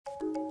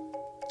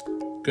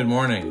Good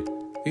morning.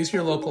 These are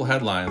your local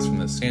headlines from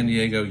the San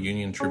Diego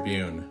Union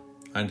Tribune.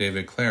 I'm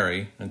David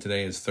Clary, and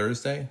today is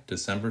Thursday,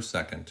 December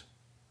 2nd.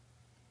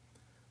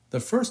 The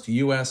first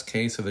U.S.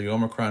 case of the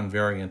Omicron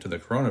variant of the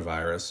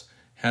coronavirus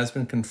has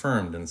been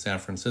confirmed in San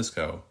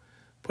Francisco,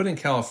 putting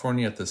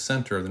California at the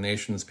center of the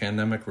nation's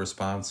pandemic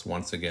response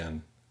once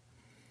again.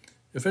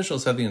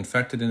 Officials said the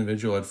infected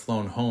individual had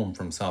flown home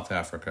from South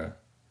Africa.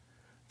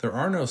 There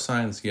are no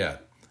signs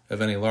yet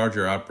of any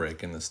larger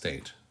outbreak in the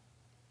state.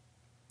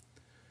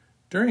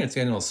 During its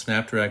annual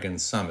Snapdragon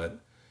Summit,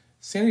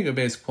 San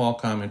Diego-based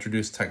Qualcomm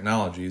introduced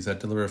technologies that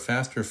deliver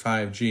faster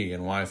 5G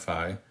and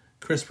Wi-Fi,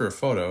 crisper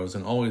photos,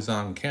 and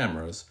always-on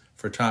cameras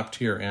for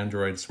top-tier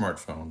Android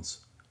smartphones.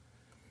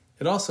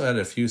 It also had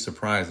a few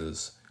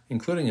surprises,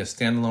 including a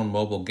standalone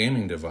mobile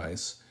gaming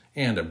device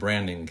and a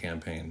branding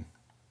campaign.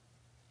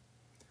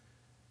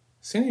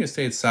 San Diego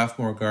State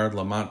sophomore guard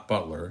Lamont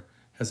Butler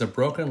has a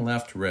broken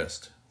left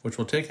wrist, which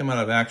will take him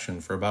out of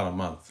action for about a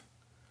month.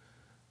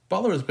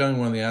 Butler is becoming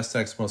one of the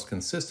Aztecs' most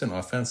consistent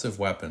offensive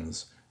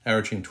weapons,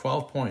 averaging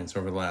 12 points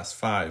over the last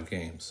 5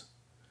 games.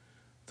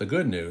 The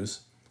good news,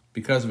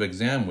 because of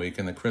exam week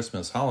and the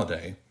Christmas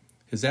holiday,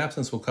 his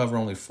absence will cover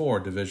only 4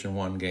 Division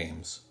I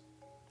games.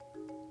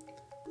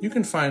 You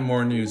can find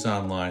more news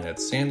online at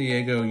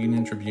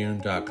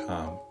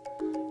SanDiegoUnionTribune.com.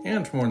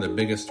 And for more of the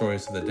biggest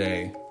stories of the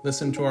day,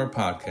 listen to our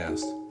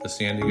podcast, The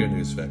San Diego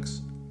News Fix.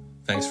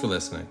 Thanks for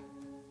listening.